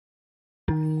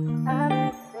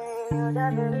you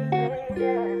driving me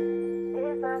crazy.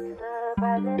 It's not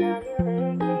surprising how you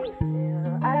make me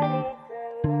feel. I need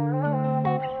to know,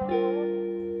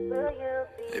 will you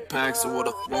be? Hey Paxton, what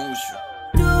the wrong with you?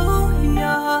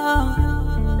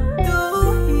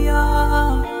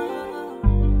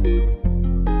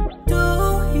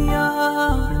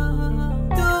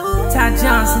 Ty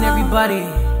Johnson, everybody.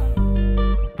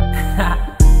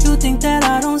 You think that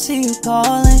I don't see you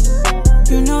calling?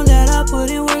 You know that I put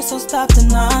in work, so stop the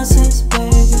nonsense,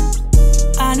 baby.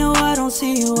 I know I don't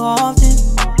see you often.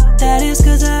 That is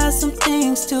cause I have some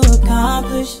things to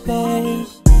accomplish, babe.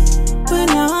 But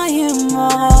now I am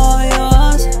all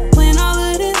yours, when all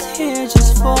of this here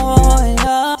just for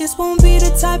you. This won't be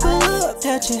the type of look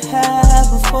that you had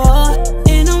before,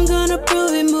 and I'm gonna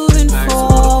prove it moving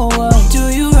forward. Do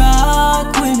you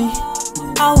rock with me?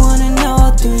 I wanna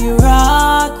know, do you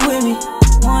rock with me?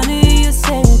 Wanna hear you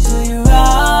say it, do you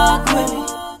rock with me?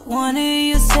 Wanna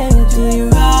hear you say it, do you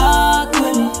rock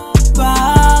with me?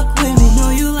 Rock with me. Know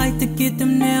you like to get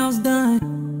them nails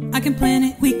done. I can plan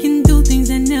it, we can do things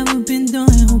that never been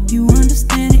done. Hope you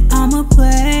understand it, I'ma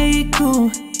play it cool.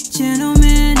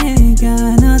 Gentleman ain't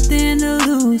got nothing to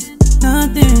lose,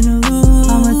 nothing to lose.